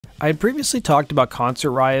I had previously talked about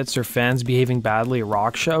concert riots or fans behaving badly at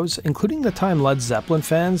rock shows, including the time Led Zeppelin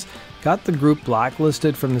fans got the group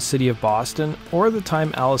blacklisted from the city of Boston, or the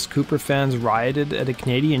time Alice Cooper fans rioted at a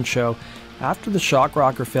Canadian show after the shock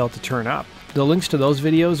rocker failed to turn up. The links to those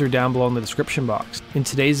videos are down below in the description box. In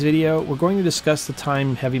today's video, we're going to discuss the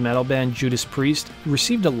time heavy metal band Judas Priest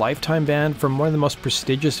received a lifetime ban from one of the most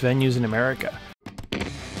prestigious venues in America.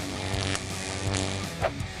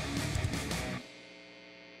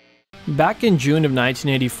 Back in June of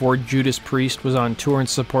 1984, Judas Priest was on tour in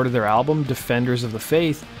support of their album, Defenders of the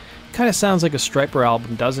Faith. Kinda sounds like a Stryper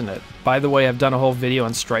album, doesn't it? By the way, I've done a whole video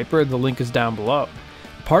on Stryper, the link is down below.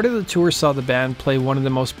 Part of the tour saw the band play one of the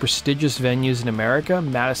most prestigious venues in America,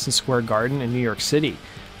 Madison Square Garden in New York City.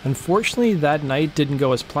 Unfortunately, that night didn't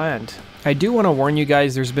go as planned. I do want to warn you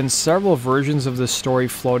guys, there's been several versions of this story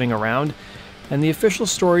floating around, and the official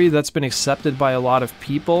story that's been accepted by a lot of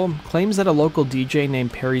people claims that a local DJ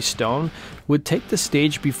named Perry Stone would take the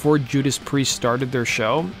stage before Judas Priest started their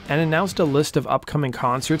show and announced a list of upcoming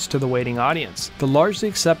concerts to the waiting audience. The largely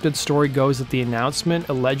accepted story goes that the announcement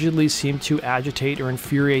allegedly seemed to agitate or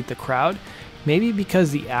infuriate the crowd, maybe because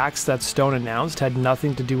the acts that Stone announced had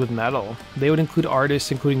nothing to do with metal. They would include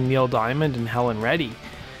artists including Neil Diamond and Helen Reddy.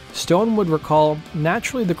 Stone would recall,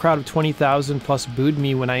 naturally the crowd of 20,000 plus booed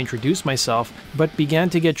me when I introduced myself, but began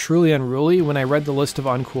to get truly unruly when I read the list of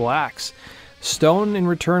uncool acts. Stone, in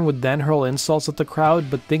return, would then hurl insults at the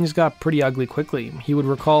crowd, but things got pretty ugly quickly. He would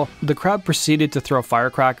recall, the crowd proceeded to throw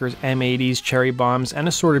firecrackers, M80s, cherry bombs, and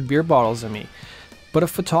assorted beer bottles at me. But a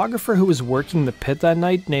photographer who was working the pit that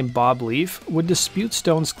night, named Bob Leaf, would dispute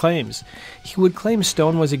Stone's claims. He would claim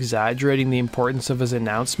Stone was exaggerating the importance of his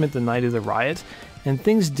announcement the night of the riot, and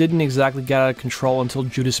things didn't exactly get out of control until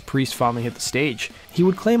Judas Priest finally hit the stage. He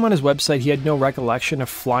would claim on his website he had no recollection of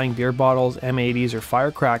flying beer bottles, M80s, or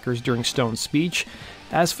firecrackers during Stone's speech,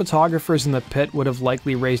 as photographers in the pit would have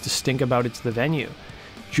likely raised a stink about it to the venue.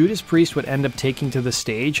 Judas Priest would end up taking to the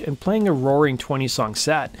stage and playing a roaring 20-song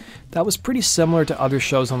set that was pretty similar to other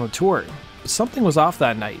shows on the tour. But something was off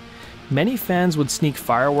that night. Many fans would sneak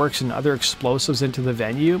fireworks and other explosives into the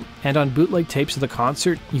venue, and on bootleg tapes of the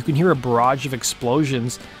concert, you can hear a barrage of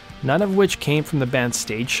explosions, none of which came from the band's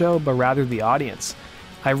stage show, but rather the audience.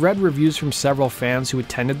 I read reviews from several fans who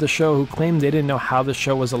attended the show who claimed they didn't know how the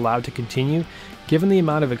show was allowed to continue, given the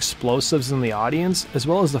amount of explosives in the audience, as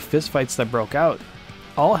well as the fistfights that broke out.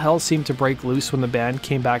 All hell seemed to break loose when the band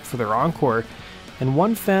came back for their encore, and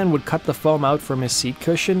one fan would cut the foam out from his seat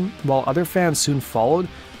cushion, while other fans soon followed,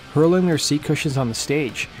 hurling their seat cushions on the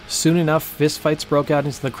stage. Soon enough, fistfights broke out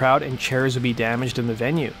into the crowd and chairs would be damaged in the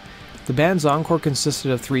venue. The band's encore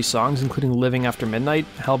consisted of 3 songs, including Living After Midnight,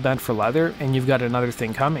 Hellbent for Leather, and You've Got Another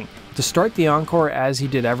Thing Coming. To start the encore, as he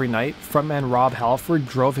did every night, frontman Rob Halford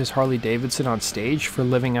drove his Harley Davidson on stage for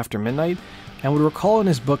Living After Midnight, and would recall in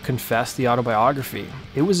his book Confess, the autobiography,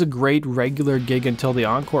 "It was a great regular gig until the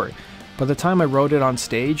encore. By the time I wrote it on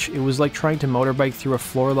stage, it was like trying to motorbike through a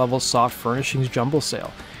floor-level soft furnishings jumble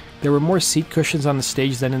sale. There were more seat cushions on the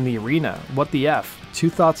stage than in the arena. What the F?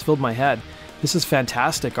 2 thoughts filled my head. This is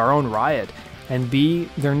fantastic, our own Riot. And B,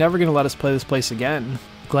 they're never going to let us play this place again."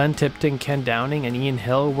 Glenn Tipton, Ken Downing, and Ian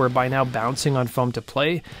Hill were by now bouncing on foam to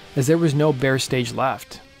play, as there was no bare stage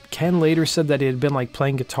left. Ken later said that it had been like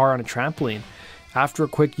playing guitar on a trampoline. After a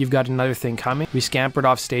quick "You've Got Another Thing Coming," we scampered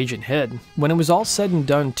off stage and hid. When it was all said and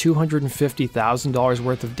done, $250,000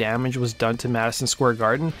 worth of damage was done to Madison Square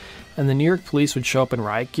Garden, and the New York police would show up in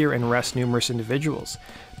riot gear and arrest numerous individuals.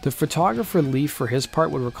 The photographer Leaf, for his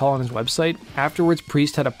part, would recall on his website, "Afterwards,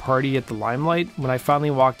 Priest had a party at the Limelight. When I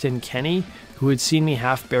finally walked in, Kenny, who had seen me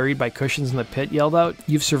half buried by cushions in the pit, yelled out,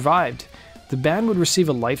 'You've survived.'" The band would receive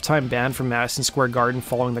a lifetime ban from Madison Square Garden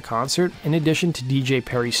following the concert, in addition to DJ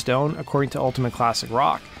Perry Stone, according to Ultimate Classic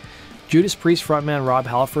Rock. Judas Priest frontman Rob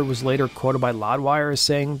Halford was later quoted by Loudwire as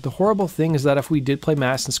saying, "The horrible thing is that if we did play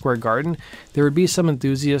Madison Square Garden, there would be some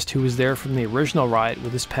enthusiast who was there from the original riot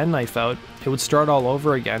with his penknife out. It would start all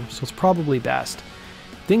over again, so it's probably best."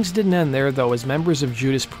 Things didn't end there though, as members of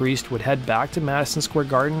Judas Priest would head back to Madison Square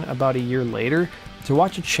Garden about a year later to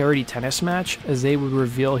watch a charity tennis match, as they would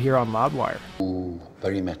reveal here on Loudwire. Ooh,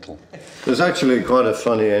 very metal. There's actually quite a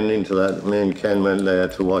funny ending to that. Me and Ken went there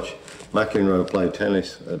to watch McEnroe play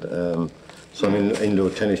tennis at some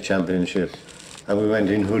indoor tennis championships, and we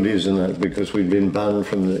went in hoodies and that because we'd been banned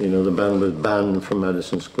from the band was banned from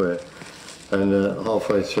Madison Square. And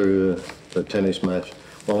halfway through the tennis match,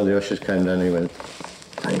 one of the ushers came down and he went,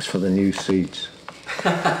 "Thanks for the new seats."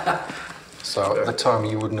 So at the time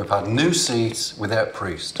you wouldn't have had new seats without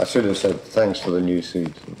Priest. I should have said thanks for the new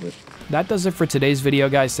seats. That does it for today's video,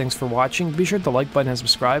 guys. Thanks for watching. Be sure to like button and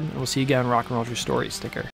subscribe, and we'll see you again on Rock and Roll True Stories. Take care.